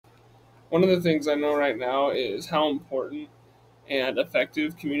One of the things I know right now is how important and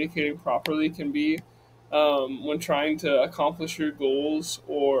effective communicating properly can be when trying to accomplish your goals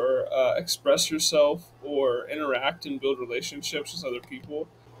or express yourself or interact and build relationships with other people.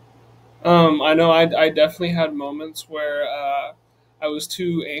 I know I definitely had moments where I was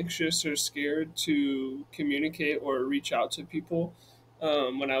too anxious or scared to communicate or reach out to people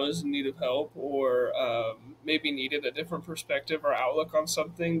when I was in need of help or maybe needed a different perspective or outlook on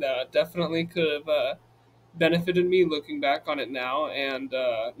something that definitely could have benefited me looking back on it now, and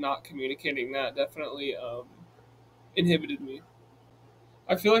not communicating that definitely inhibited me.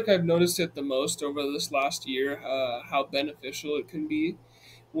 I feel like I've noticed it the most over this last year, how beneficial it can be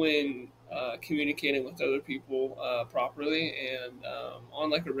when communicating with other people properly and on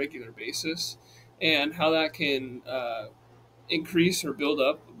like a regular basis, and how that can increase or build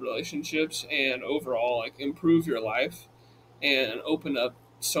up relationships and overall like improve your life and open up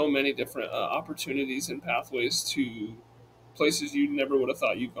so many different opportunities and pathways to places you never would have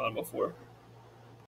thought you'd gone before.